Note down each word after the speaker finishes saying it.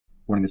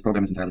Warning, this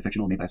program is entirely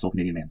fictional and made by a sole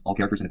Canadian man. All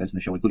characters and events in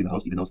the show, including the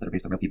host, even those that are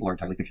based on real people, are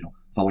entirely fictional.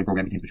 The following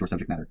program contains mature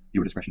subject matter.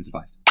 Viewer discretion is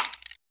advised.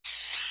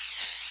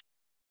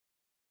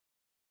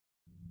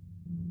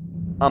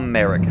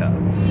 America.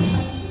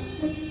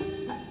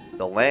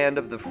 The land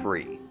of the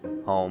free,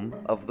 home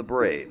of the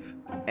brave,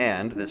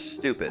 and the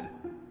stupid,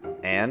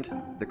 and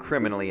the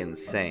criminally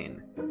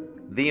insane.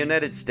 The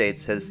United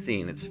States has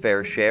seen its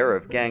fair share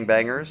of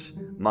gangbangers,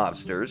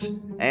 mobsters,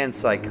 and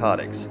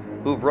psychotics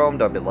who've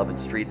roamed our beloved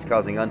streets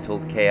causing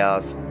untold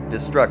chaos,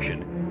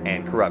 destruction,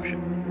 and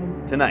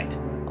corruption. Tonight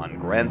on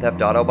Grand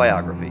Theft Auto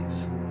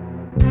Biographies.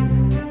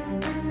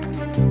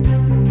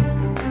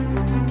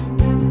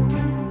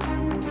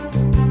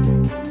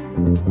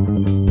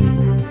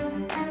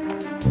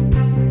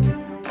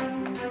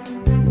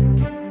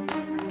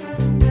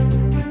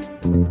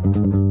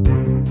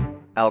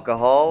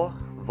 Alcohol,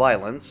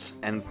 violence,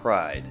 and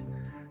pride.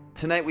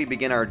 Tonight we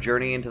begin our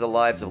journey into the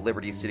lives of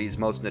Liberty City's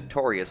most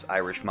notorious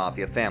Irish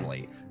Mafia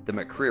family, the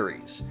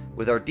McRearys,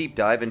 with our deep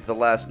dive into the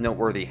last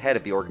noteworthy head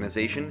of the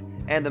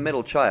organization and the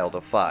middle child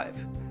of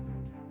 5.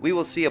 We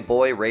will see a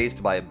boy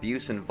raised by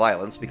abuse and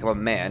violence become a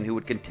man who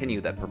would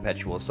continue that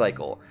perpetual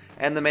cycle,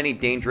 and the many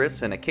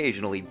dangerous and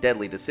occasionally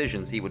deadly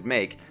decisions he would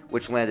make,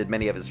 which landed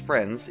many of his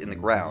friends in the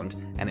ground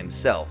and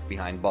himself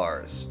behind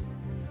bars.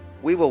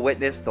 We will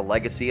witness the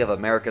legacy of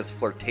America's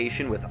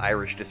flirtation with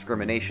Irish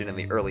discrimination in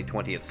the early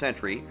 20th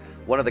century,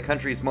 one of the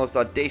country's most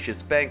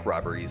audacious bank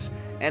robberies,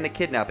 and a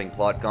kidnapping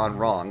plot gone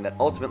wrong that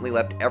ultimately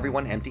left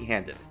everyone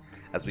empty-handed,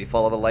 as we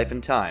follow the life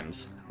and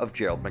times of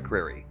Gerald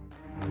McReary.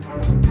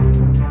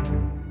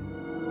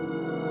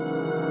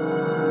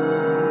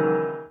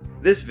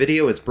 This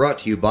video is brought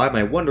to you by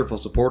my wonderful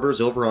supporters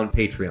over on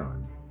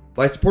Patreon.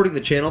 By supporting the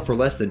channel for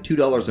less than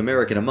 $2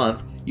 American a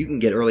month, you can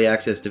get early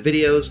access to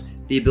videos,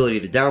 the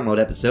ability to download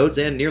episodes,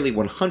 and nearly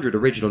 100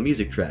 original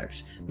music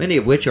tracks, many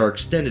of which are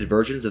extended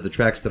versions of the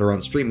tracks that are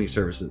on streaming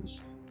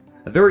services.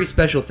 A very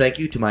special thank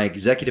you to my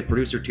executive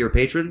producer tier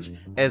patrons,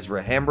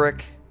 Ezra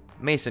Hambrick,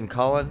 Mason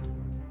Colin,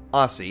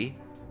 Aussie,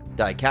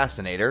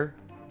 Dicastinator,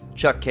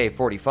 Chuck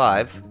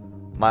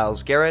K45,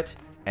 Miles Garrett,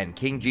 and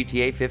King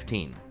GTA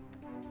 15.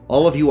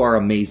 All of you are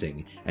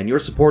amazing, and your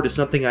support is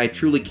something I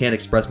truly can't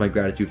express my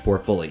gratitude for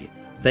fully.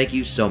 Thank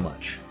you so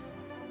much.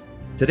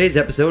 Today's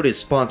episode is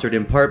sponsored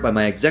in part by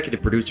my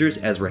executive producers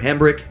Ezra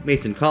Hambrick,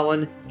 Mason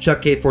Colin,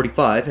 Chuck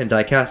K45, and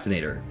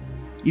Dicastinator.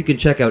 You can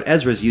check out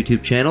Ezra's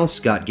YouTube channel,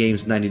 Scott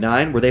Games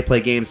 99, where they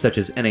play games such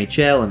as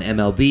NHL and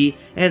MLB,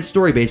 and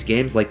story-based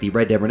games like the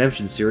Red Dead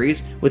Redemption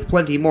series, with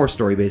plenty more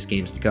story-based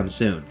games to come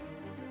soon.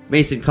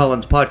 Mason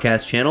Colin's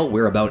podcast channel,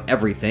 We're About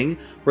Everything,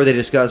 where they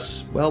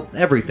discuss, well,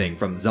 everything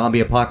from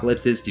zombie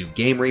apocalypses to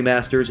game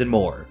remasters and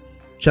more.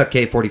 Chuck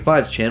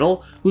K45's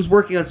channel, who's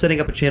working on setting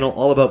up a channel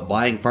all about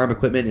buying farm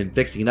equipment and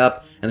fixing it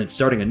up, and then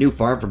starting a new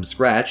farm from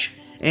scratch.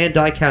 And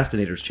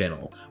Dicastinator's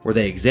channel, where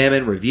they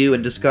examine, review,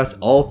 and discuss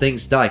all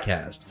things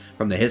diecast,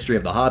 from the history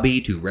of the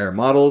hobby to rare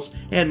models,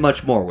 and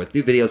much more, with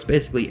new videos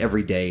basically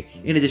every day,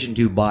 in addition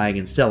to buying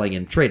and selling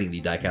and trading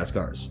the diecast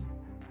cars.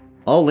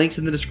 All links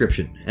in the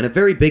description, and a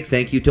very big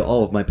thank you to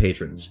all of my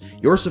patrons.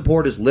 Your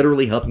support is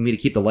literally helping me to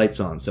keep the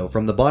lights on, so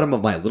from the bottom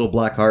of my little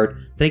black heart,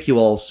 thank you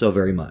all so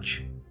very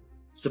much.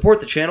 Support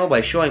the channel by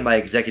showing my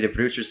executive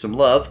producers some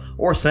love,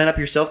 or sign up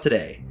yourself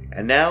today.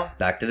 And now,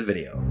 back to the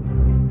video.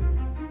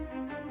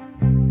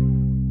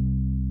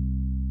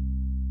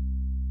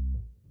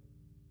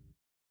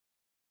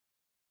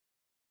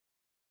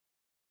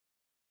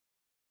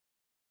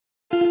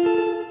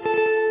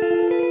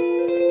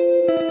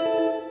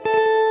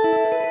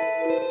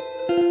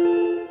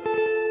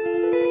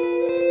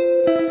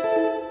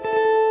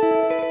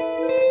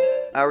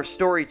 Our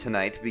story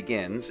tonight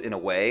begins, in a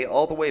way,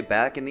 all the way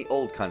back in the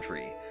Old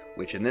Country,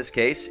 which in this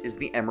case is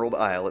the Emerald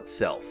Isle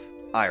itself,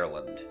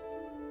 Ireland.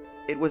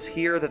 It was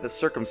here that the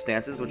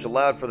circumstances which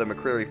allowed for the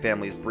McReary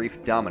family's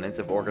brief dominance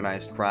of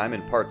organized crime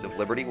in parts of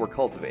Liberty were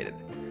cultivated.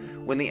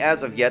 When the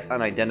as of yet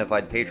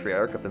unidentified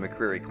patriarch of the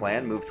McReary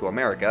clan moved to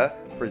America,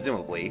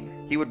 presumably,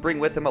 he would bring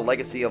with him a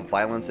legacy of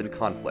violence and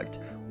conflict,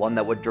 one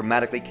that would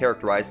dramatically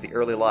characterize the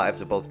early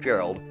lives of both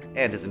Gerald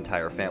and his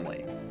entire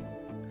family.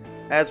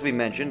 As we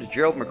mentioned,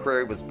 Gerald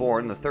McReary was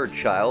born the third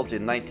child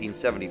in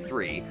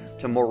 1973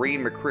 to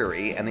Maureen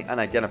McReary and the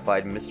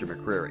unidentified Mr.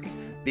 McReary,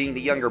 being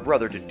the younger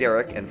brother to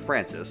Derek and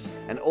Francis,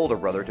 and older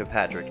brother to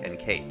Patrick and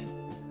Kate.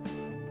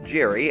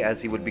 Jerry,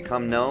 as he would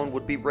become known,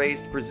 would be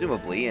raised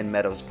presumably in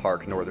Meadows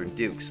Park, Northern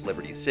Dukes,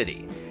 Liberty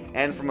City,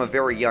 and from a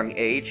very young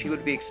age he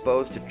would be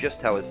exposed to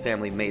just how his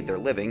family made their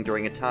living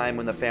during a time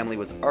when the family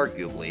was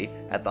arguably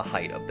at the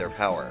height of their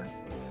power.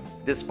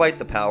 Despite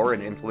the power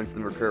and influence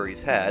the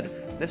McRearys had,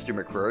 Mr.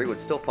 McReary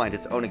would still find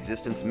his own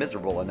existence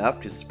miserable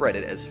enough to spread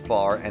it as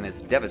far and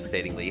as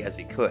devastatingly as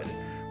he could,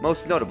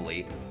 most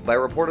notably by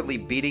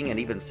reportedly beating and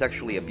even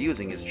sexually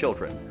abusing his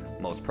children,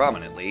 most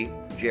prominently,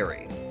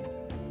 Jerry.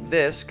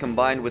 This,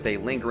 combined with a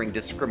lingering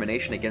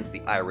discrimination against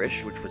the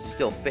Irish, which was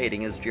still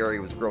fading as Jerry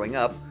was growing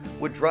up,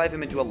 would drive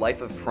him into a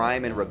life of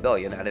crime and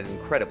rebellion at an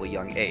incredibly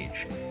young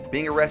age,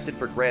 being arrested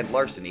for grand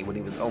larceny when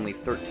he was only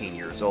 13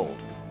 years old.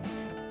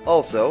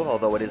 Also,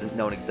 although it isn't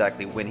known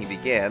exactly when he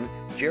began,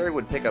 Jerry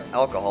would pick up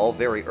alcohol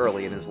very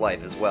early in his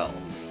life as well,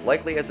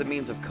 likely as a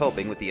means of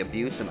coping with the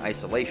abuse and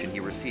isolation he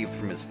received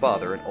from his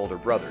father and older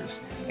brothers,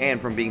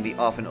 and from being the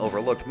often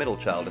overlooked middle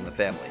child in the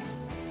family.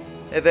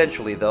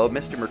 Eventually, though,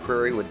 Mr.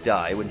 McReary would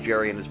die when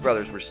Jerry and his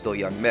brothers were still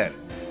young men,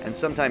 and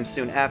sometime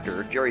soon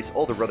after, Jerry's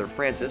older brother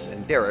Francis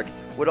and Derek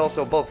would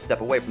also both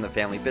step away from the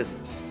family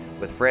business,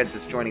 with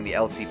Francis joining the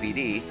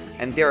LCPD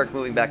and Derek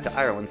moving back to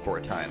Ireland for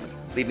a time,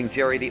 leaving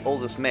Jerry the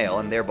oldest male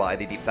and thereby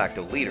the de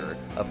facto leader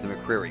of the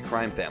McReary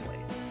crime family.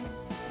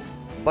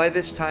 By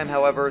this time,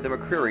 however, the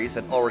McRearys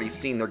had already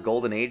seen their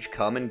golden age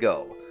come and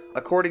go.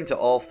 According to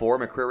all four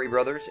McReary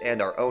brothers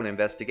and our own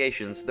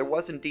investigations, there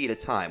was indeed a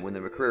time when the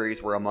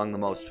McRearys were among the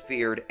most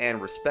feared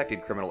and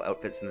respected criminal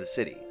outfits in the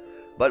city.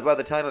 But by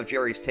the time of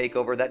Jerry's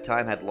takeover, that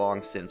time had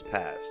long since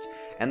passed,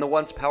 and the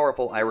once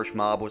powerful Irish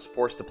mob was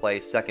forced to play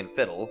second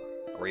fiddle,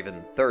 or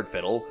even third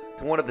fiddle,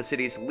 to one of the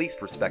city's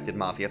least respected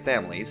mafia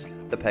families,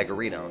 the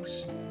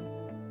Pegorinos.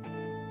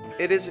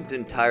 It isn't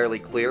entirely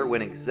clear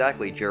when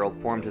exactly Gerald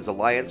formed his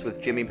alliance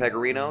with Jimmy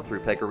Pegorino through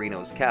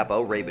Pegorino's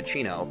capo, Ray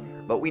Bacino,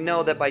 but we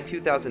know that by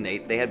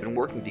 2008 they had been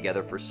working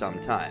together for some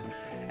time,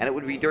 and it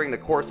would be during the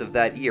course of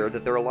that year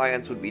that their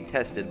alliance would be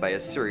tested by a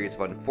series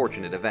of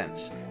unfortunate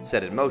events,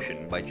 set in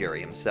motion by Jerry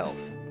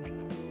himself.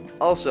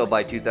 Also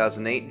by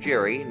 2008,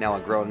 Jerry, now a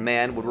grown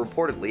man, would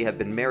reportedly have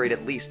been married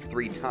at least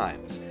 3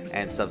 times,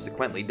 and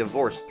subsequently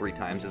divorced 3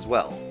 times as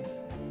well.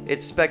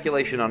 It's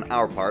speculation on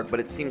our part, but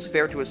it seems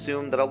fair to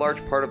assume that a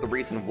large part of the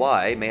reason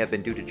why may have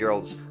been due to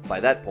Gerald's, by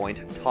that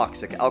point,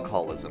 toxic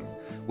alcoholism,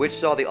 which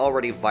saw the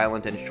already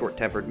violent and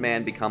short-tempered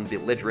man become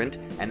belligerent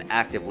and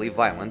actively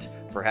violent,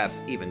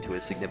 perhaps even to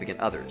his significant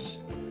others.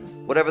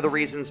 Whatever the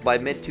reasons, by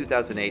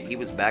mid-2008 he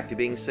was back to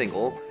being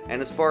single,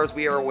 and as far as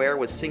we are aware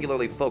was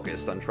singularly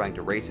focused on trying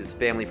to raise his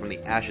family from the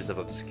ashes of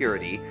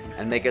obscurity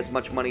and make as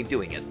much money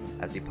doing it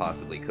as he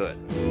possibly could.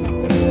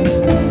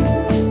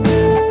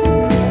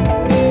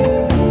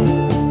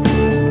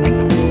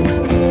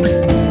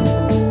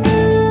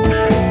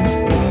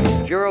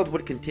 Gerald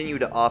would continue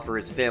to offer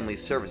his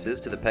family's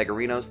services to the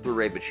Pegorinos through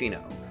Ray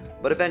Bacino,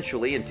 but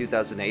eventually in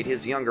 2008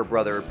 his younger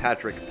brother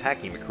Patrick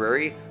 "Packy"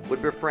 McReary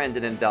would befriend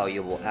an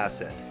invaluable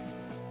asset.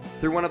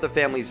 Through one of the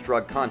family's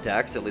drug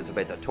contacts,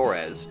 Elizabeta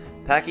Torres,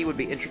 Packy would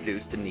be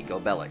introduced to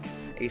Niko Bellic,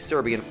 a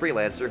Serbian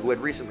freelancer who had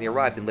recently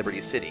arrived in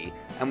Liberty City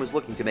and was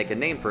looking to make a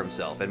name for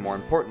himself and, more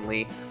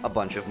importantly, a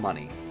bunch of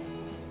money.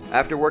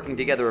 After working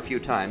together a few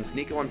times,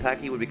 Niko and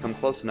Packy would become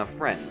close enough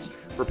friends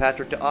for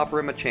Patrick to offer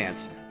him a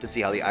chance to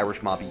see how the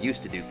Irish mob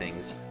used to do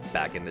things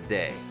back in the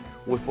day,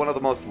 with one of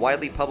the most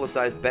widely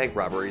publicized bank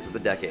robberies of the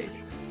decade,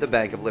 the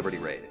Bank of Liberty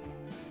raid.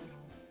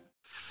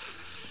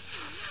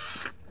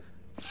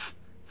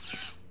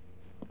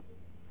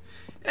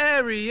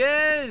 There he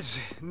is!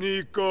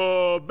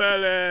 Niko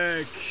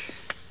Bellic!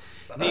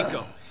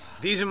 Niko,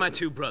 these are my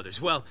 2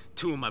 brothers. Well,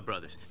 2 of my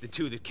brothers. The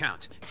 2 that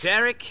count.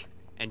 Derek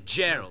and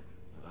Gerald.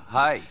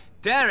 Hi.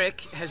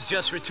 Derek has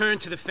just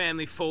returned to the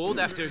family fold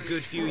after a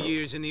good few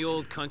years in the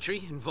old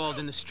country, involved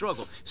in the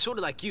struggle. Sort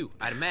of like you,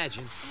 I'd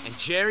imagine. And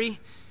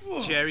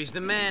Jerry's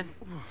the man.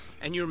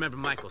 And you remember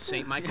Michael,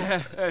 St.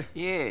 Michael?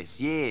 Yes,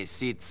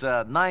 it's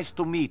nice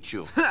to meet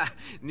you.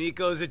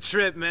 Niko's a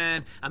trip,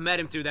 man. I met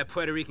him through that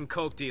Puerto Rican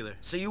coke dealer.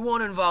 So you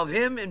want to involve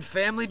him in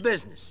family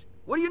business?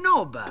 What do you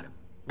know about him?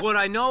 What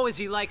I know is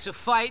he likes a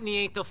fight and he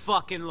ain't the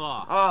fucking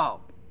law.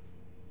 Oh.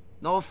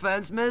 No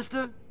offense,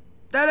 mister.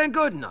 That ain't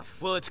good enough.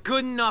 Well, it's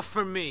good enough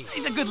for me.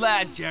 He's a good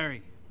lad,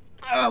 Jerry.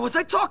 Was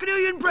I talking to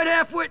you, inbred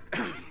halfwit?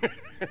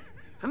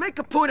 I make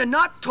a point of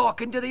not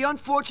talking to the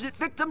unfortunate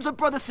victims of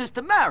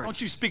brother-sister marriage. Don't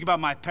you speak about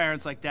my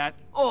parents like that.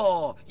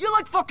 Oh, you're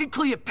like fucking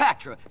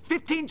Cleopatra.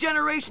 15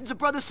 generations of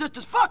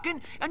brother-sisters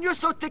fucking, and you're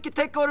so thick you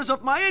take orders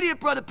off my idiot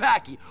brother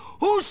Packy,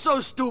 who's so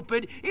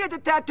stupid he had to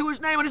tattoo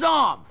his name on his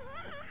arm.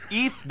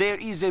 If there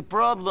is a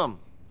problem,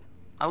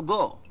 I'll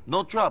go.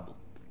 No trouble.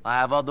 I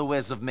have other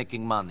ways of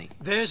making money.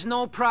 There's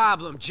no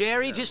problem.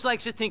 Jerry just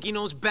likes to think he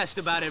knows best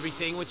about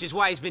everything, which is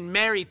why he's been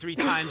married 3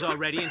 times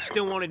already and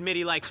still won't admit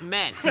he likes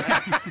men.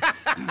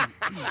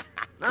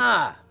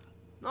 Ah,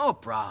 no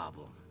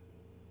problem.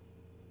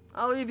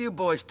 I'll leave you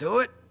boys to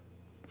it.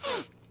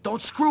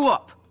 Don't screw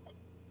up.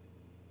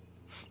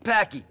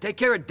 Packy, take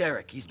care of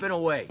Derek. He's been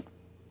away.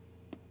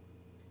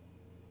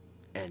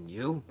 And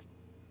you?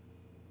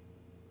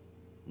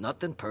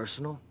 Nothing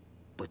personal,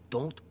 but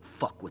don't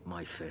fuck with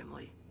my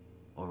family,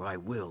 or I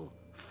will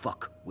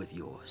fuck with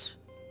yours.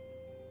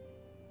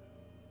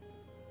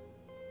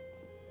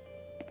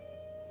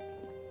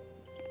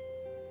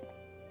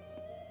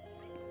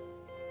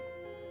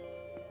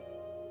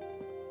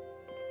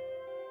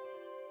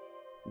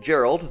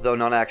 Gerald, though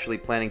not actually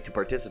planning to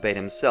participate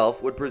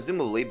himself, would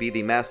presumably be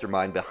the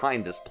mastermind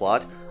behind this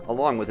plot,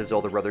 along with his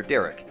older brother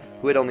Derek,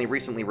 who had only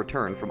recently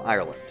returned from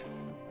Ireland.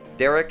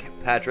 Derek,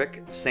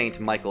 Patrick, St.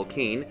 Michael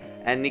Keane,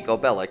 and Niko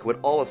Bellic would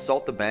all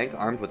assault the bank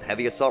armed with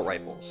heavy assault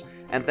rifles,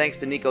 and thanks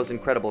to Niko's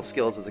incredible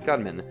skills as a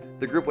gunman,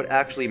 the group would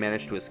actually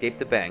manage to escape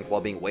the bank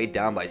while being weighed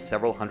down by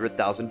several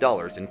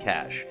 $100,000 in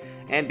cash,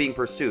 and being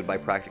pursued by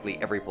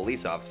practically every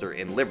police officer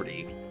in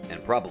Liberty,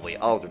 and probably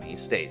Alderney,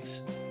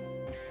 states.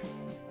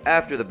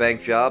 After the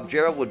bank job,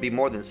 Gerald would be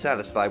more than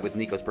satisfied with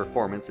Nico's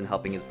performance in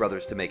helping his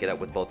brothers to make it out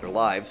with both their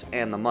lives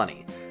and the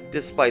money,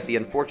 despite the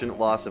unfortunate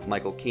loss of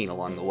Michael Keene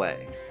along the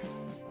way.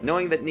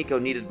 Knowing that Nico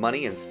needed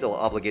money and still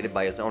obligated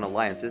by his own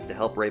alliances to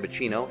help Ray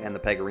Boccino and the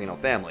Pegorino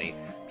family,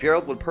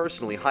 Gerald would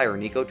personally hire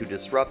Nico to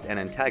disrupt and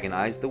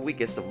antagonize the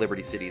weakest of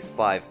Liberty City's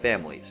 5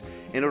 families,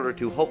 in order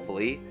to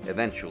hopefully,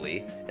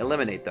 eventually,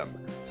 eliminate them,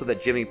 so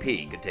that Jimmy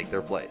P could take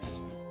their place.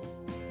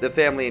 The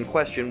family in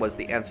question was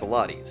the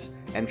Ancelottis,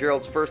 and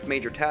Gerald's first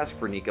major task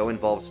for Nico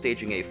involved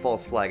staging a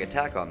false flag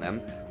attack on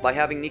them by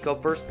having Nico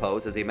first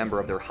pose as a member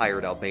of their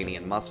hired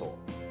Albanian muscle.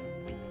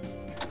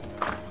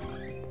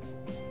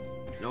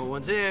 No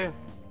one's here.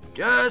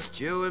 Just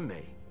you and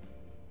me.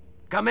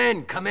 Come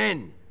in, come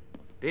in.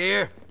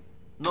 Beer?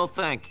 No,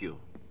 thank you.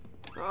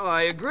 Oh,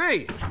 I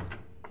agree.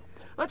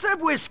 Let's have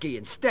whiskey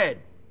instead.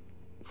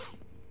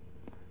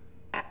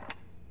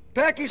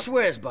 Packy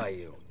swears by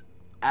you.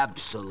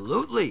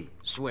 Absolutely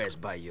swears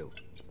by you.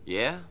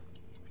 Yeah?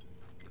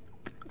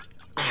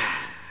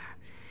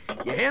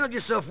 You handled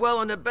yourself well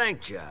on the bank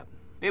job.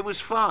 It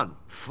was fun.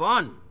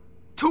 Fun?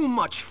 Too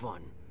much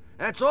fun.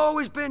 That's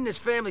always been this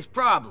family's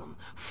problem.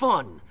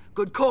 Fun,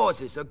 good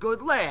causes, a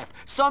good laugh,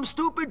 some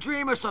stupid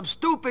dream or some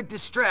stupid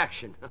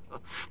distraction.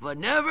 But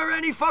never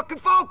any fucking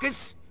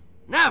focus.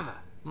 Never.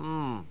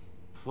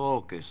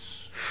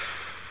 Focus.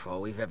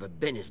 All we've ever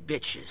been is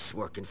bitches,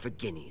 working for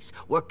guineas,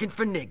 working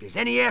for niggers,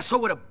 any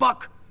asshole with a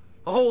buck.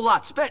 A whole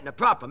lot spent in a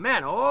proper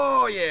manner.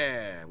 Oh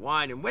yeah,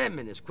 whining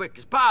women as quick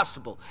as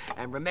possible,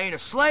 and remain a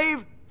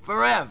slave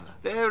forever.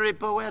 Very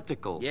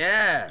poetical.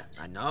 Yeah,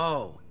 I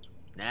know.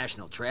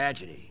 National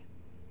tragedy.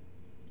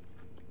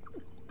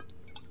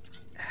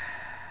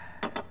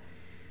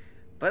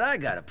 But I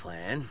got a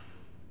plan.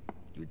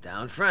 You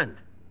down, friend?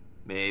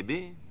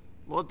 Maybe.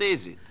 What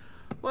is it?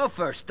 Well,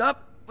 first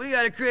up, we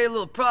gotta create a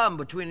little problem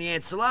between the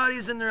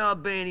Ancelottis and their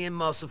Albanian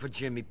muscle for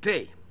Jimmy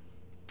P.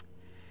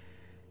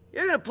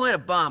 You're gonna plant a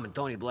bomb in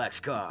Tony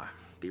Black's car.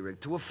 Be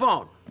rigged to a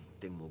phone.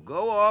 Thing will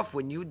go off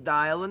when you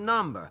dial a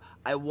number.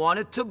 I want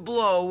it to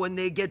blow when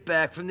they get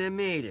back from their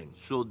meeting.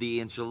 So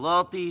the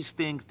Ancelottis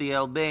think the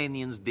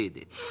Albanians did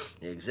it.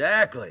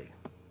 Exactly.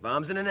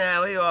 Bomb's in an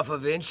alley off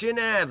of Inchin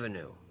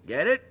Avenue.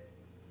 Get it?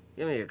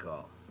 Give me a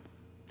call.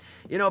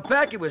 You know,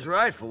 Packy was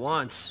right for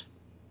once.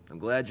 I'm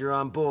glad you're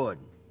on board.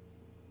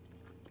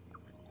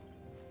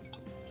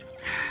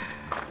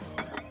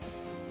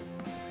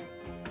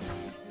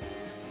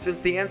 Since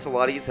the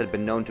Ancelottis had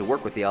been known to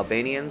work with the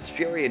Albanians,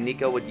 Jerry and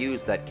Nico would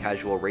use that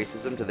casual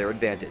racism to their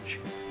advantage,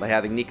 by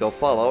having Nico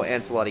follow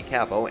Ancelotti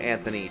capo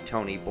Anthony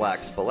Tony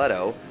Black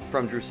Spoleto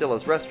from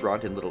Drusilla's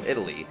restaurant in Little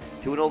Italy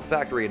to an old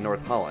factory in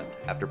North Holland,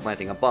 after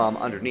planting a bomb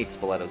underneath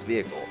Spoleto's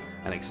vehicle,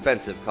 an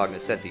expensive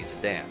Cognoscenti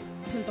sedan.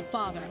 Wasn't the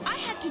father. I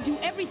had to do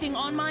everything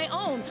on my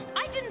own.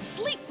 I didn't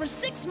sleep for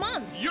 6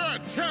 months. You're a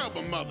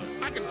terrible mother.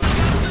 I can tell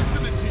by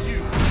listening to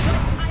you.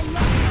 I love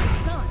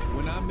my son.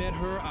 When I met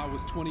her, I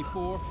was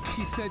 24.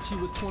 She said she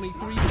was 23,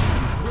 but she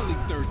was really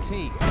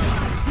 13.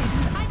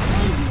 I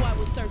told you I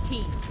was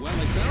 13. Well,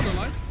 it sounded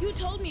like. You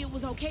told me it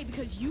was okay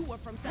because you were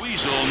from South.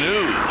 Weasel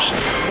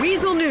News.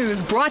 Weasel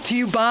News brought to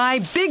you by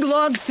Big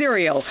Log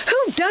Cereal.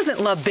 Who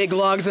doesn't love Big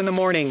Logs in the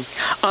morning?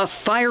 A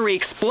fiery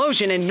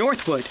explosion in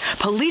Northwood.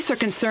 Police are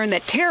concerned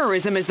that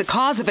terrorism is the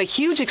cause of a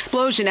huge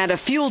explosion at a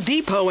fuel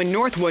depot in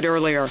Northwood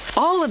earlier.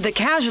 All of the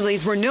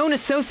casualties were known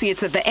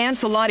associates of the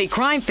Ancelotti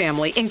crime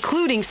family,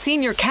 including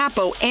senior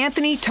capo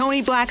Anthony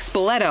Tony Black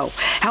Spoleto.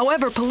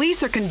 However,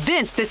 police are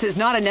convinced this is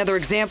not another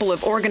example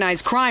of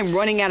organized crime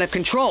running out of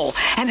control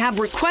and have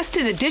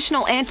requested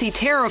additional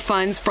anti-terror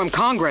funds from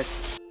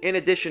Congress. In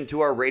addition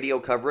to our radio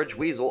coverage,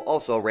 Weasel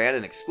also ran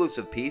an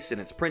exclusive piece in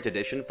its print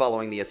edition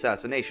following the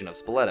assassination of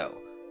Spoleto.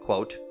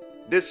 Quote,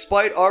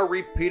 "Despite our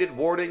repeated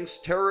warnings,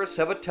 terrorists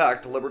have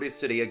attacked Liberty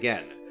City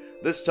again.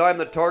 This time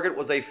the target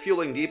was a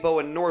fueling depot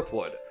in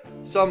Northwood.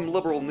 Some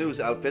liberal news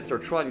outfits are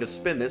trying to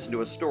spin this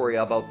into a story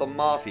about the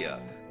mafia.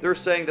 They're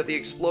saying that the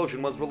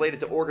explosion was related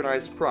to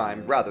organized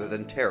crime rather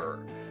than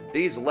terror.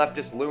 These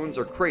leftist loons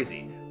are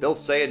crazy. They'll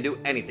say and do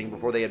anything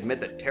before they admit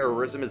that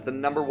terrorism is the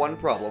 #1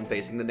 problem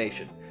facing the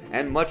nation,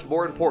 and much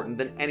more important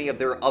than any of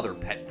their other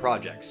pet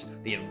projects,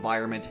 the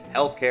environment,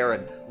 healthcare,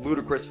 and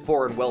ludicrous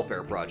foreign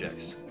welfare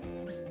projects."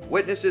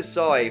 Witnesses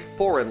saw a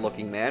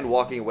foreign-looking man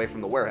walking away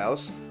from the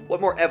warehouse.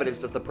 What more evidence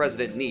does the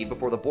president need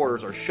before the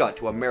borders are shut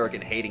to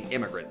American-hating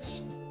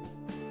immigrants?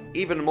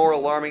 Even more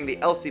alarming,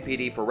 the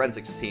LCPD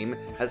forensics team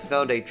has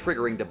found a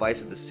triggering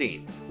device at the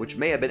scene, which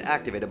may have been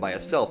activated by a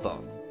cell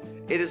phone.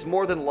 It is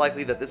more than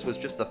likely that this was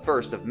just the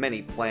first of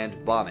many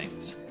planned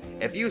bombings.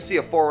 If you see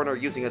a foreigner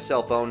using a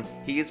cell phone,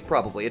 he is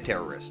probably a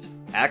terrorist.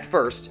 Act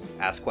first,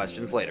 ask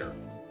questions later.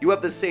 You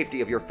have the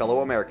safety of your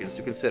fellow Americans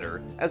to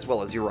consider, as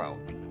well as your own.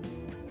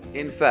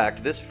 In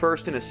fact, this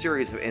first in a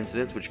series of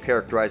incidents which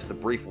characterized the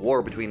brief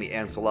war between the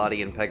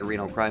Ancelotti and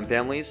Pecorino crime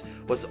families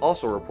was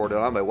also reported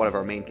on by one of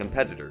our main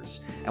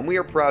competitors, and we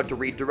are proud to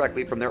read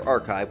directly from their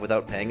archive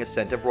without paying a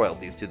cent of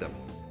royalties to them.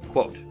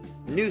 Quote,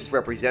 Noose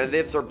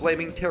representatives are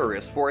blaming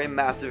terrorists for a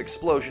massive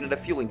explosion at a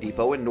fueling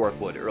depot in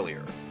Northwood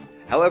earlier.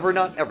 However,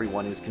 not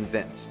everyone is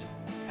convinced.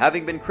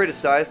 Having been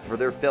criticized for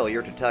their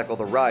failure to tackle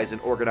the rise in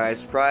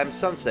organized crime,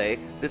 some say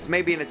this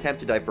may be an attempt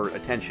to divert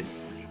attention.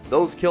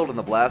 Those killed in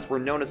the blast were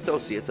known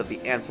associates of the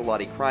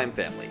Ancelotti crime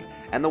family,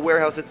 and the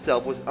warehouse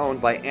itself was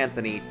owned by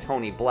Anthony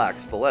Tony Black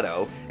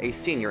Spoleto, a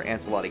senior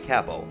Ancelotti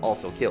capo,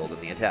 also killed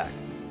in the attack.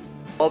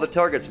 While the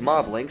target's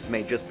mob links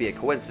may just be a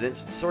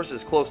coincidence,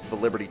 sources close to the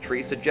Liberty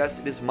Tree suggest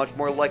it is much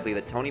more likely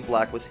that Tony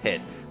Black was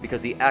hit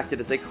because he acted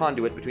as a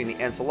conduit between the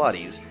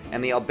Ancelottis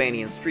and the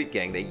Albanian street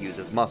gang they use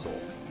as muscle.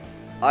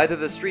 Either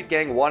the street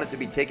gang wanted to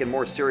be taken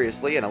more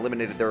seriously and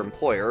eliminated their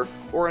employer,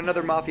 or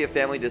another mafia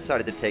family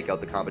decided to take out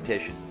the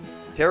competition.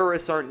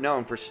 Terrorists aren't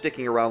known for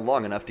sticking around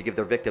long enough to give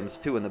their victims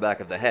 2 in the back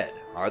of the head,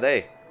 are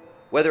they?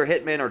 Whether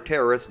hitmen or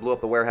terrorists blew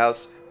up the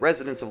warehouse,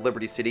 residents of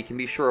Liberty City can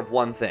be sure of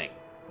one thing: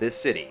 this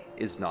city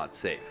is not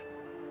safe.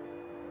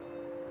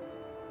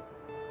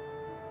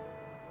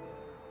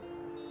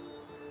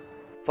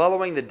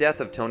 Following the death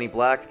of Tony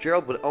Black,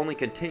 Gerald would only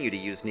continue to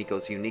use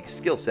Nico's unique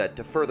skill set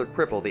to further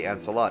cripple the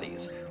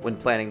Ancelottis, when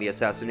planning the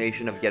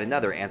assassination of yet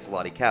another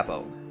Ancelotti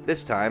capo,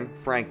 this time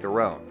Frank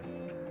Garrone.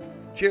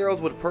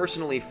 Gerald would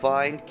personally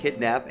find,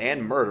 kidnap,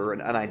 and murder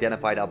an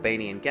unidentified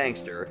Albanian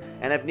gangster,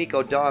 and have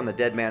Nico don the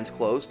dead man's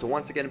clothes to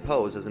once again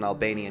pose as an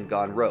Albanian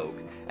gone rogue,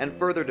 and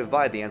further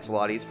divide the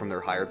Ancelottis from their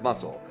hired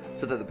muscle,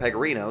 so that the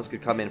Pegorinos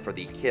could come in for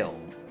the kill,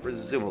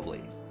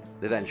 presumably,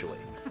 eventually.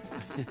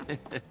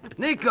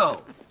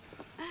 Nico!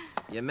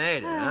 You made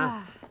it,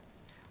 huh?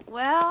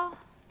 Well,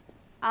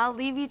 I'll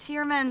leave you to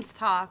your men's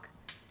talk.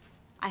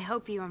 I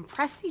hope you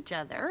impress each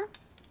other.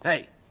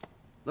 Hey,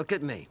 look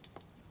at me.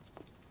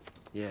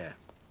 Yeah.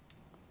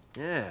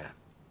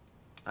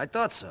 I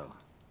thought so.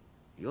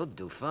 You'll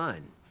do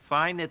fine.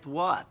 Fine at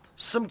what?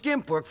 Some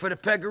gimp work for the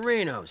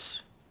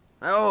Pegorinos.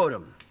 I owed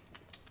them.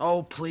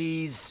 Oh,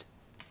 please.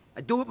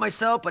 I do it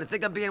myself, but I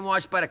think I'm being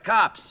watched by the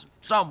cops.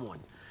 Someone.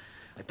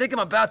 I think I'm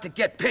about to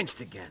get pinched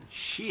again.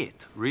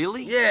 Shit,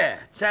 really? Yeah,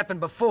 it's happened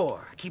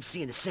before. I keep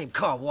seeing the same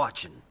car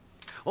watching.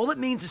 All it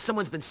means is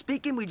someone's been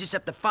speaking, we just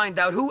have to find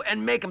out who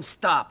and make them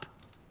stop.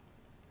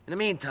 In the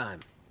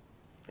meantime,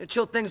 it'll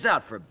chill things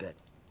out for a bit.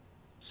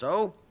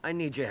 So, I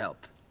need your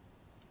help.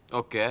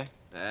 Okay.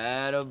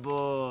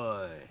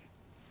 Attaboy.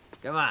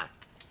 Come on,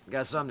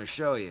 got something to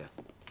show you.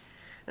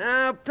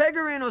 Now,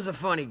 Pegorino's a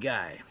funny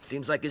guy.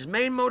 Seems like his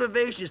main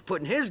motivation is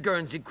putting his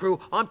Guernsey crew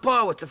on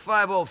par with the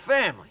 5 old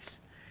families.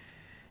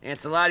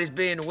 Ancelotti's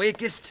being the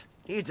weakest,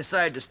 he's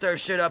decided to stir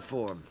shit up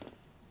for him.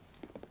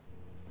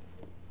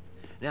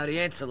 Now, the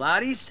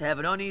Ancelottis have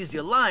an uneasy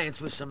alliance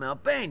with some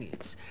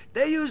Albanians.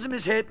 They use them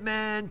as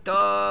hitmen,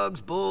 thugs,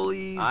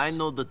 bullies. I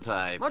know the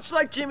type. Much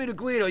like Jimmy the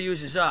Guido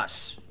uses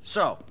us.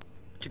 So,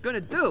 what you're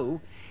gonna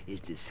do is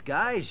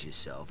disguise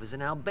yourself as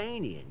an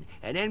Albanian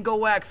and then go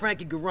whack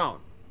Frankie Garrone,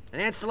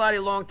 an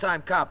Ancelotti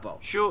longtime capo.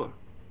 Sure.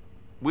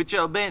 Which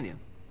Albanian?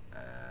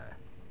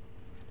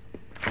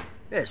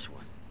 This one.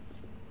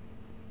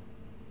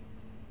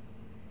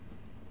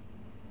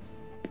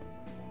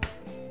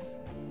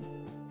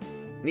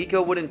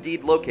 Nico would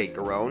indeed locate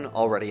Garrone,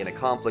 already in a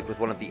conflict with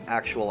one of the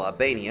actual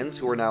Albanians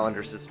who were now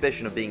under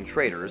suspicion of being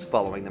traitors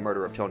following the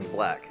murder of Tony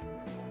Black.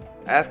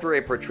 After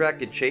a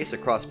protracted chase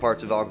across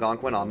parts of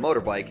Algonquin on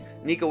motorbike,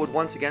 Nico would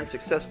once again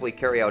successfully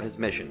carry out his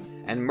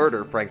mission and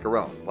murder Frank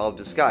Garrone while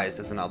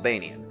disguised as an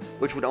Albanian,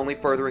 which would only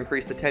further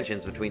increase the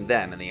tensions between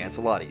them and the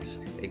Ancelottis,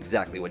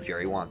 exactly what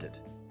Jerry wanted.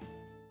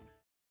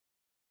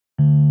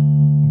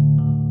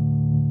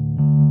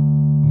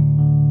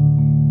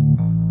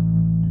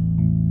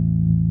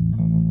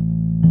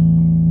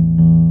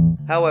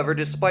 However,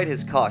 despite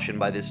his caution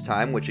by this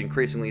time, which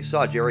increasingly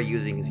saw Jerry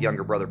using his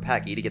younger brother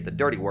Packy to get the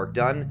dirty work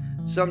done,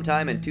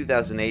 sometime in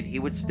 2008 he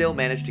would still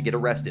manage to get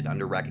arrested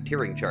under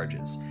racketeering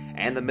charges,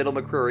 and the middle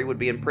McReary would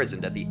be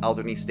imprisoned at the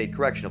Alderney State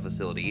Correctional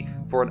Facility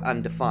for an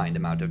undefined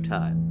amount of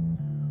time.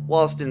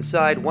 Whilst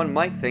inside, one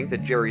might think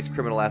that Jerry's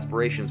criminal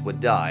aspirations would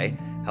die,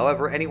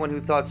 however, anyone who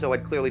thought so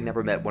had clearly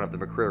never met one of the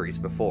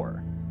McRearys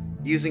before.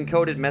 Using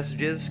coded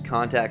messages,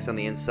 contacts on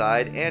the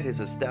inside, and his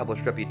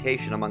established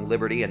reputation among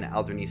Liberty and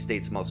Alderney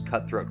State's most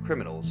cutthroat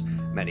criminals,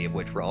 many of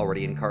which were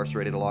already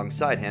incarcerated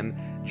alongside him,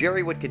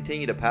 Jerry would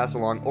continue to pass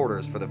along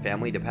orders for the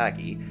family to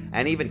Packy,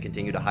 and even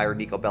continue to hire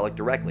Niko Bellic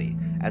directly,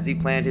 as he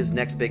planned his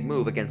next big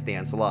move against the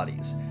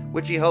Ancelottis,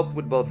 which he hoped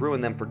would both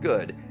ruin them for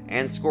good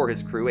and score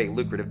his crew a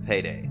lucrative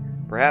payday,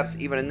 perhaps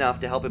even enough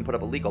to help him put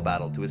up a legal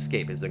battle to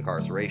escape his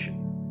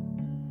incarceration.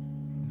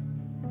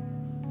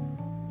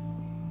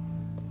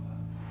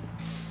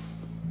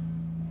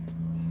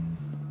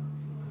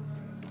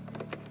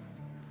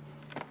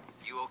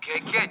 Okay,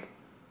 kid?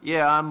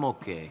 Yeah, I'm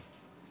okay.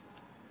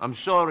 I'm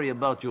sorry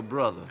about your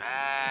brother.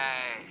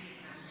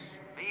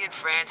 Me and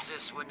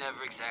Francis were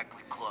never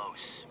exactly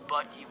close,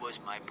 but he was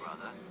my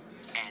brother,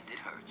 and it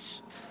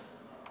hurts.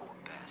 Poor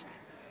bastard.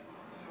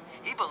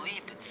 He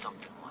believed in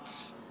something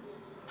once.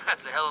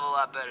 That's a hell of a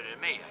lot better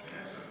than me, I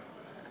guess.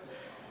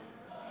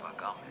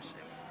 Fuck, I'll miss him.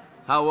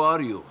 How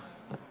are you?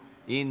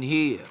 In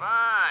here.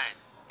 Fine.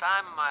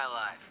 Time of my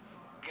life.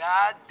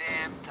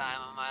 Goddamn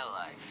time of my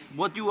life.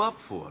 What you up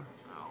for?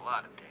 Oh, a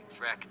lot of things.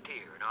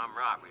 Racketeer and armed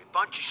robbery. A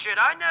bunch of shit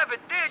I never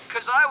did,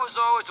 because I was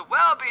always a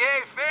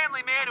well-behaved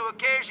family man who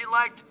occasionally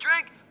liked to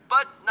drink,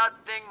 but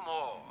nothing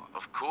more.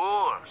 Of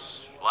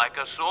course. Like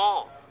us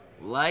all.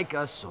 Like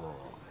us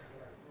all.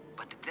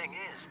 But the thing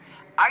is,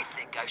 I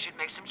think I should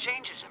make some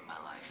changes in my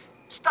life.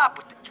 Stop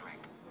with the drink.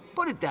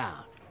 Put it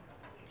down.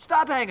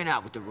 Stop hanging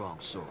out with the wrong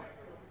sort.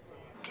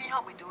 Can you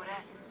help me do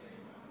that?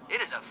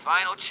 It is a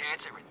final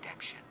chance at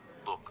redemption.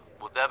 Look,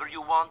 whatever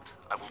you want,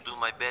 I will do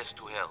my best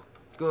to help.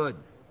 Good.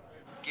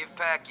 Give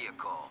Packy a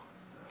call.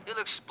 He'll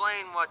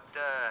explain what,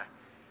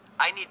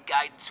 I need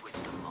guidance with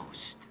the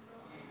most.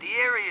 The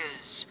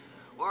areas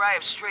where I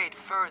have strayed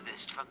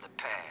furthest from the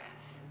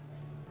path.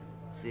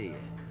 See ya.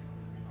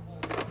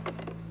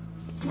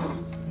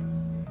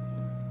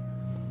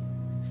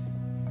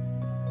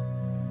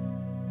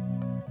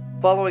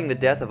 Following the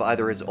death of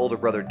either his older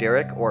brother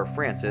Derek or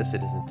Francis,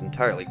 it isn't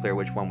entirely clear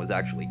which one was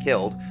actually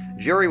killed,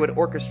 Gjeggi would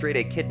orchestrate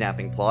a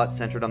kidnapping plot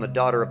centered on the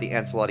daughter of the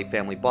Ancelotti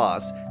family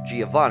boss,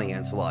 Giovanni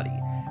Ancelotti,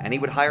 and he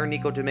would hire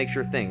Nico to make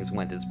sure things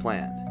went as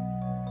planned.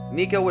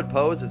 Nico would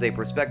pose as a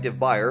prospective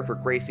buyer for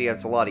Gracie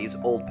Ancelotti's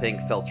old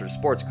pink Feltzer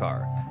sports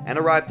car, and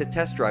arrive to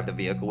test drive the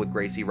vehicle with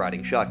Gracie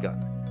riding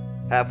shotgun.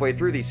 Halfway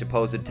through the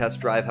supposed test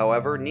drive,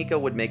 however, Nico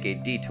would make a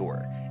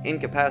detour,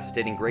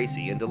 incapacitating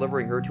Gracie and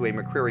delivering her to a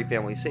McReary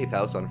family safe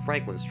house on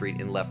Franklin Street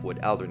in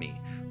Leftwood,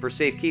 Alderney, for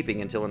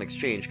safekeeping until an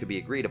exchange could be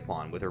agreed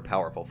upon with her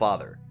powerful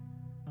father.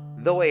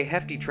 Though a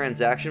hefty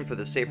transaction for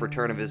the safe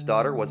return of his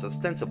daughter was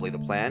ostensibly the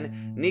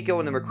plan, Nico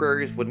and the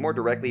McRearys would more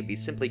directly be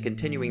simply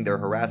continuing their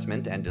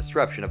harassment and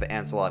disruption of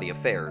Ancelotti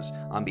affairs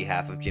on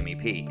behalf of Jimmy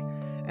P,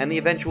 and the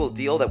eventual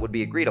deal that would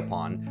be agreed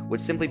upon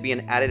would simply be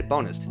an added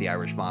bonus to the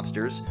Irish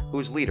mobsters,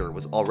 whose leader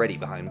was already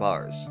behind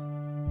bars.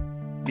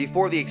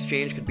 Before the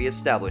exchange could be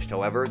established,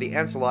 however, the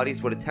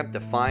Ancelottis would attempt to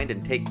find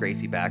and take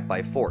Gracie back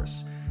by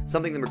force,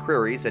 something the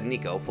McRearys and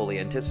Nico fully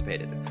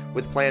anticipated,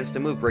 with plans to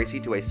move Gracie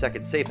to a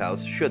second safe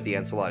house should the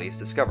Ancelottis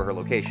discover her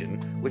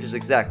location, which is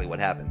exactly what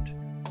happened.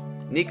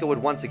 Nico would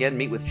once again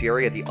meet with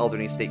Jerry at the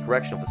Alderney State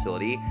Correctional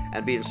Facility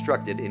and be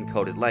instructed in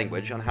coded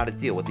language on how to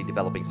deal with the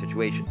developing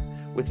situation,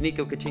 with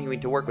Nico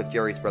continuing to work with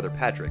Jerry's brother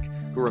Patrick,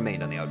 who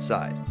remained on the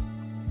outside.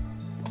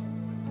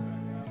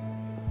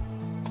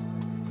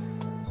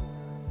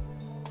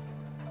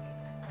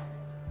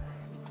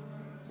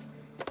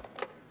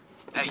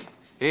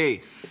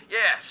 Hey.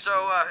 Yeah,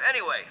 so,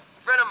 anyway,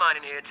 a friend of mine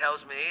in here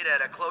tells me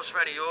that a close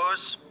friend of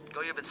yours,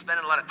 girl you've been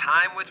spending a lot of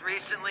time with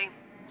recently,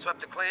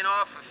 swept her clean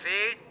off her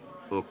feet.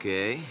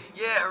 Okay.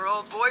 Yeah, her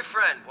old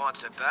boyfriend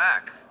wants her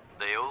back.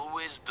 They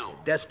always do.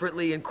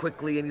 Desperately and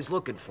quickly, and he's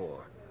looking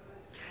for her.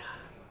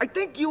 I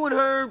think you and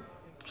her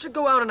should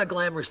go out on a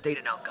glamorous date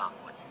in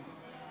Algonquin.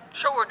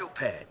 Show her a new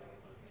pad.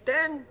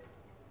 Then,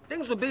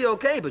 things will be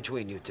okay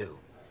between you two.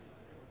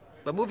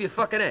 But move your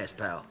fucking ass,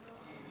 pal.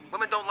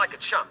 Women don't like a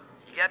chump.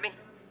 You get me?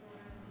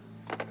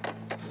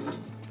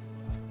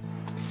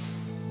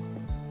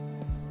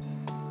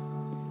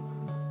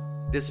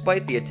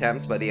 Despite the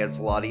attempts by the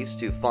Ancelottis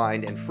to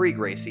find and free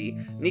Gracie,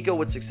 Nico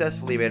would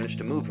successfully manage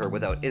to move her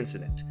without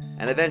incident,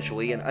 and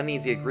eventually an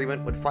uneasy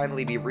agreement would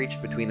finally be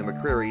reached between the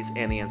McRearys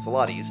and the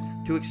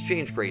Ancelottis to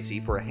exchange Gracie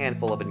for a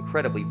handful of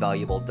incredibly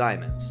valuable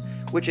diamonds,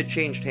 which had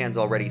changed hands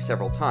already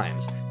several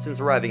times since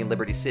arriving in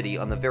Liberty City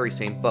on the very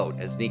same boat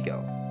as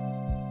Nico.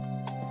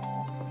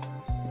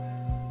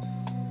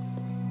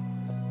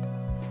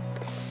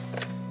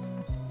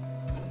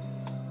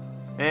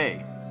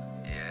 Hey.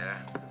 Yeah?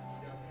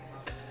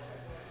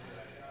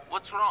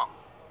 What's wrong?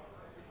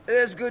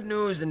 There's good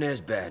news and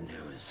there's bad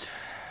news.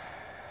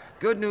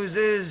 Good news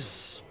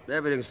is,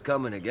 everything's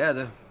coming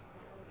together.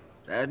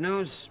 Bad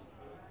news,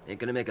 ain't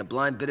gonna make a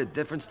blind bit of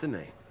difference to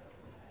me.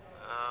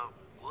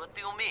 What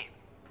do you mean?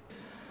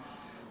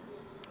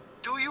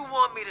 Do you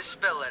want me to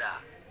spell it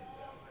out?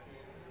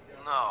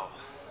 No,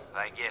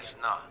 I guess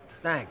not.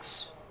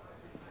 Thanks.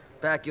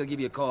 Packy will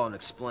give you a call and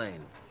explain.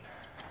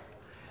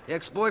 The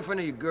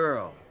ex-boyfriend of your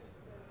girl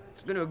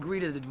is gonna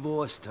agree to the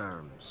divorce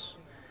terms.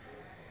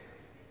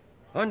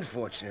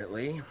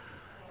 Unfortunately,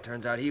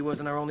 turns out he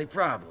wasn't our only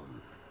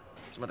problem.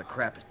 Some other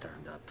crap has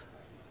turned up.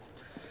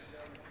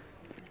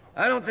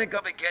 I don't think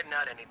I'll be getting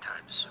out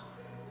anytime soon.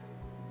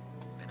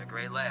 Been a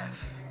great laugh.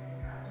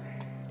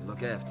 You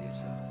look after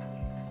yourself.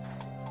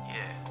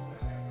 Yeah.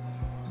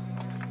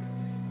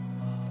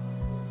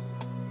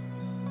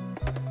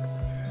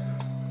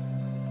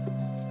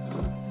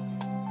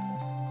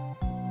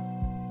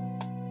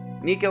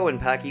 Nico and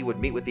Packy would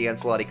meet with the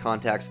Ancelotti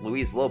contacts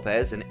Luis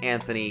Lopez and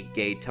Anthony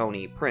Gay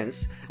Tony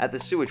Prince at the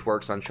sewage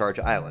works on Charge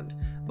Island,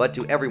 but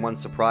to everyone's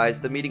surprise,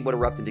 the meeting would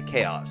erupt into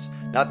chaos,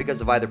 not because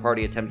of either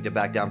party attempting to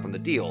back down from the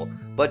deal,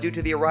 but due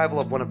to the arrival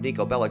of one of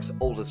Nico Bellic's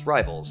oldest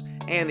rivals,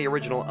 and the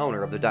original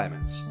owner of the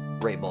diamonds,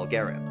 Ray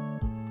Garrett.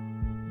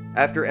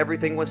 After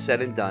everything was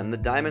said and done, the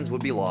diamonds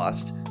would be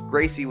lost,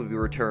 Gracie would be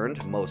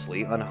returned,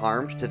 mostly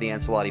unharmed, to the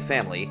Ancelotti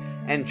family,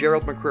 and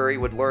Gerald McReary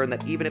would learn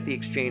that even if the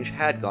exchange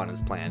had gone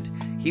as planned,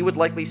 he would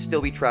likely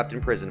still be trapped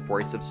in prison for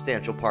a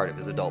substantial part of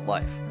his adult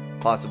life,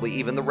 possibly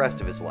even the rest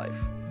of his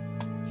life.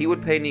 He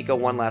would pay Nico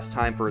one last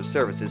time for his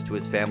services to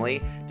his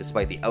family,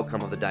 despite the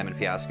outcome of the diamond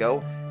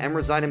fiasco, and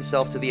resign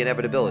himself to the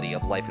inevitability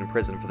of life in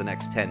prison for the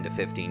next 10 to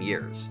 15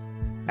 years,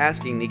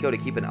 asking Nico to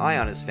keep an eye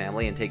on his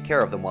family and take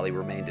care of them while he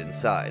remained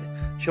inside,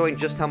 showing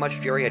just how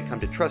much Jerry had come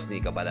to trust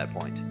Nico by that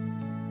point.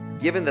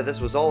 Given that this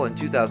was all in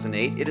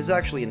 2008, it is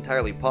actually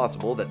entirely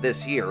possible that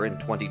this year, in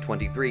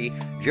 2023,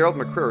 Gerald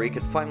McReary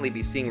could finally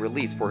be seeing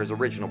release for his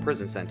original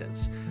prison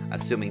sentence,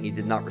 assuming he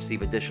did not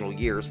receive additional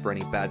years for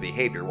any bad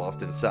behavior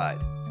whilst inside.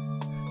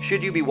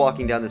 Should you be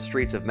walking down the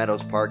streets of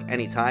Meadows Park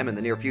anytime in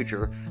the near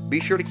future, be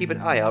sure to keep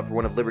an eye out for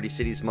one of Liberty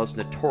City's most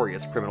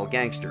notorious criminal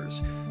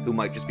gangsters, who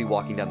might just be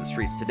walking down the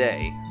streets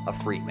today, a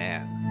free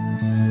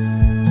man.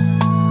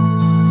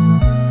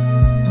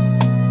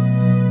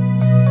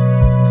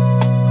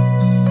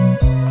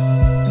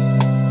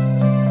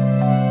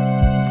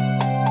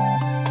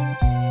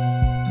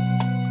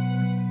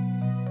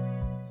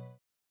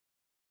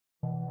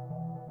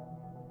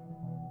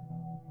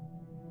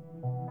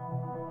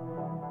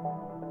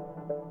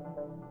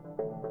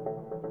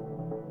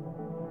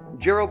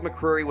 Gerald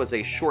McReary was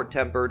a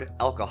short-tempered,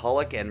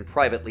 alcoholic, and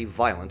privately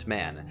violent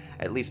man,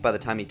 at least by the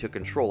time he took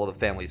control of the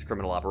family's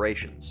criminal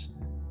operations.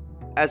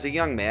 As a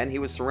young man, he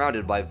was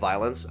surrounded by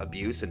violence,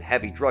 abuse, and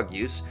heavy drug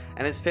use,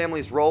 and his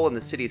family's role in the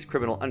city's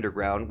criminal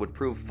underground would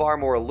prove far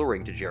more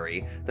alluring to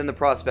Jerry than the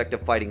prospect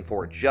of fighting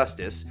for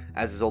justice,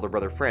 as his older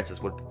brother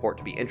Francis would purport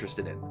to be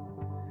interested in.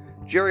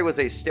 Jerry was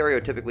a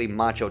stereotypically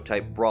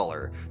macho-type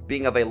brawler,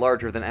 being of a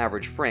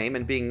larger-than-average frame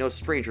and being no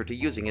stranger to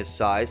using his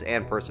size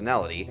and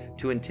personality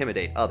to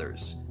intimidate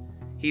others.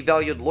 He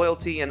valued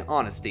loyalty and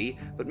honesty,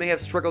 but may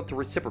have struggled to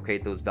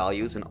reciprocate those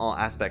values in all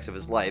aspects of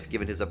his life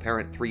given his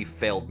apparent 3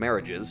 failed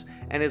marriages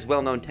and his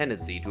well-known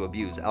tendency to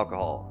abuse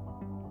alcohol.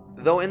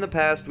 Though in the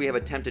past we have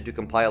attempted to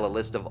compile a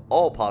list of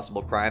all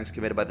possible crimes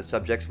committed by the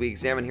subjects we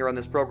examine here on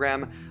this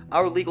program,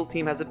 our legal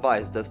team has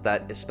advised us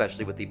that,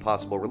 especially with the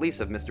possible release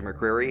of Mr.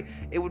 McReary,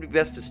 it would be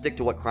best to stick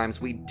to what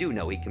crimes we do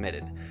know he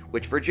committed,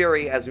 which for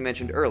Jerry, as we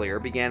mentioned earlier,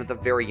 began at the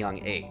very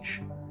young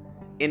age.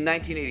 In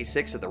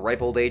 1986, at the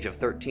ripe old age of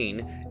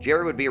 13,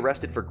 Jerry would be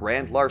arrested for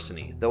grand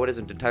larceny, though it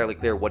isn't entirely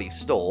clear what he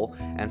stole,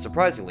 and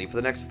surprisingly, for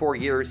the next 4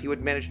 years he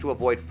would manage to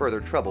avoid further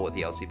trouble with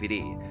the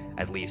LCPD,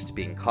 at least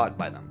being caught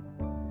by them.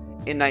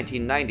 In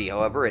 1990,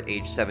 however, at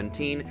age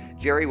 17,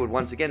 Jerry would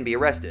once again be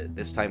arrested,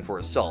 this time for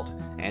assault,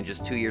 and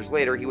just 2 years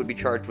later he would be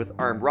charged with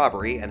armed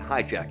robbery and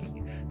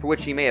hijacking, for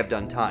which he may have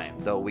done time,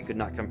 though we could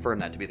not confirm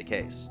that to be the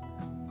case.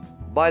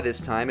 By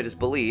this time, it is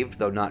believed,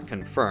 though not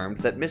confirmed,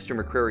 that Mr.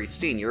 McReary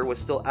Sr. was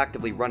still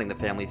actively running the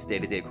family's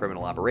day-to-day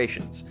criminal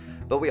operations,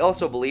 but we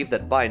also believe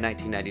that by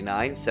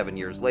 1999, 7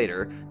 years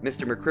later,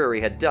 Mr. McReary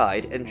had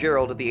died, and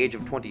Gerald at the age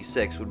of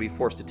 26 would be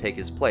forced to take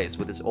his place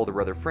with his older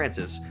brother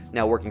Francis,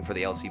 now working for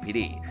the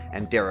LCPD,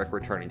 and Derek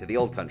returning to the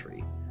Old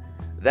Country.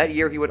 That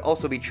year he would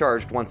also be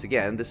charged once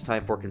again, this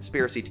time for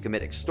conspiracy to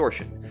commit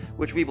extortion,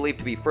 which we believe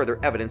to be further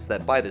evidence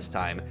that by this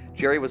time,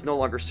 Jerry was no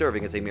longer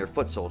serving as a mere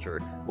foot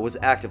soldier, but was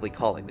actively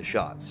calling the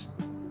shots.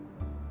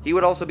 He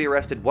would also be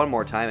arrested one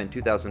more time in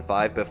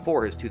 2005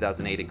 before his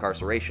 2008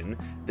 incarceration,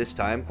 this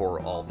time for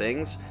all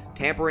things,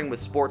 tampering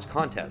with sports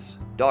contests,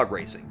 dog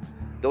racing,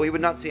 though he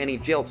would not see any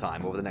jail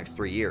time over the next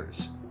 3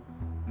 years.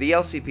 The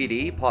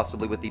LCPD,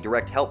 possibly with the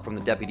direct help from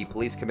the Deputy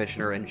Police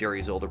Commissioner and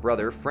Jerry's older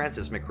brother,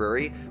 Francis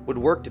McReary, would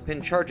work to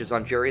pin charges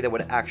on Jerry that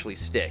would actually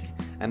stick,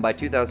 and by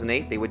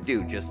 2008 they would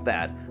do just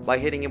that by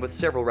hitting him with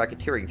several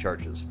racketeering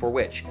charges, for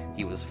which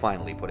he was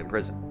finally put in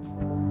prison.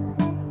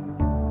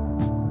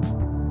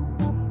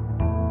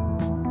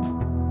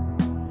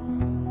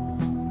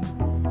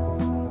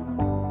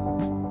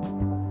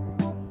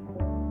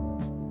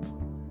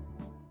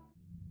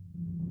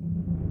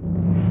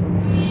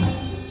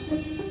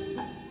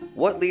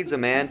 What leads a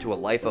man to a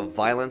life of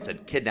violence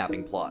and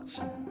kidnapping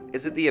plots?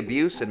 Is it the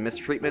abuse and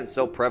mistreatment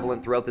so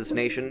prevalent throughout this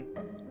nation?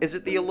 Is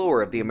it the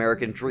allure of the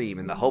American dream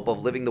in the hope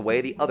of living the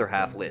way the other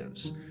half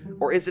lives?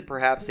 Or is it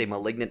perhaps a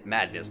malignant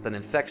madness that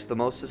infects the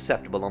most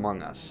susceptible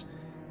among us?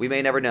 We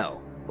may never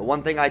know, but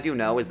one thing I do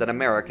know is that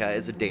America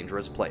is a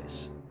dangerous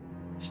place.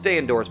 Stay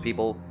indoors,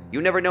 people.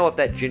 You never know if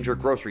that ginger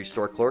grocery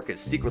store clerk is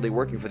secretly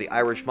working for the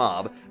Irish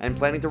mob and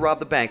planning to rob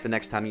the bank the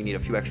next time you need a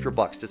few extra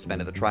bucks to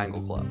spend at the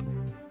Triangle Club.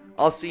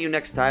 I'll see you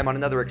next time on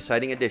another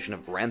exciting edition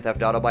of Grand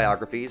Theft Auto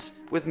Biographies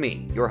with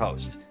me, your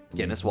host,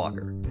 Guinness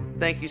Walker.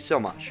 Thank you so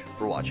much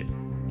for watching.